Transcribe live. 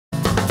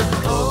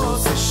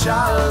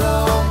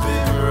Shalom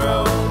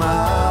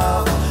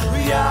Bimroma,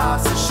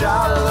 Yasa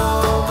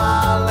Shalom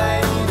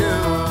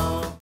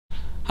Aleinu.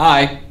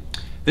 Hi,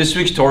 this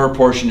week's Torah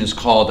portion is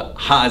called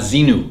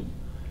Ha'azinu.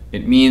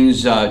 It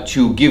means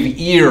to give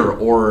ear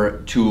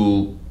or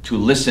to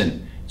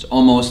listen. It's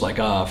almost like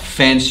a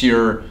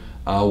fancier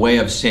way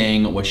of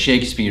saying what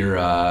Shakespeare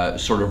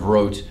sort of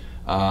wrote.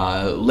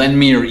 Lend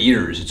me your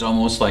ears. It's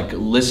almost like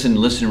listen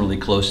really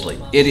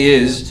closely. It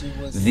is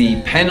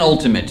the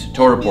penultimate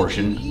Torah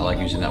portion. I like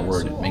using that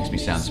word, it makes me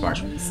sound smart.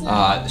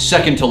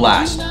 Second to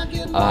last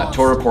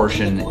Torah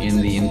portion in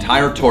the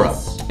entire Torah.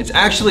 It's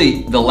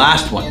actually the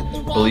last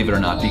one, believe it or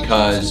not,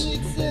 because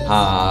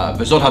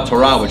V'zot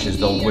HaTorah, which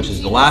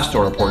is the last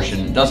Torah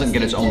portion, doesn't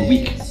get its own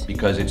week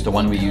because it's the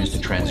one we use to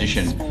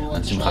transition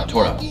on Simchat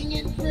Torah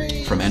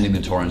from ending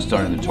the Torah and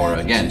starting the Torah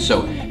again.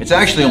 So it's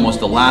actually almost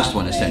the last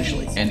one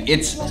essentially, and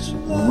it's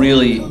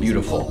really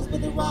beautiful.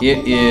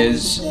 It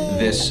is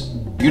this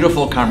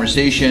beautiful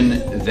conversation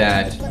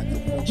that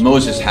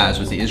Moses has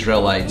with the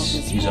Israelites.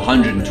 He's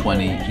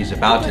 120, he's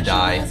about to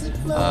die.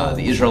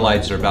 The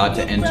Israelites are about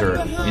to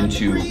enter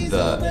into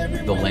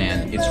the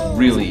land. It's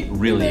really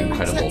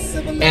incredible.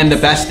 And the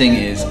best thing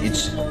is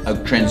it's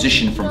a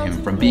transition from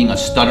him, from being a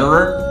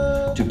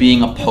stutterer to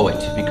being a poet,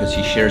 because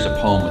he shares a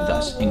poem with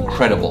us.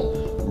 Incredible.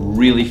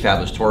 Really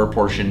fabulous Torah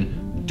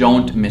portion.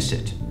 Don't miss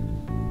it.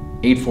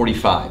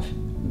 8:45,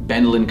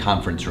 Ben Lynn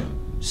Conference Room.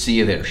 See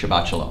you there.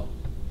 Shabbat Shalom.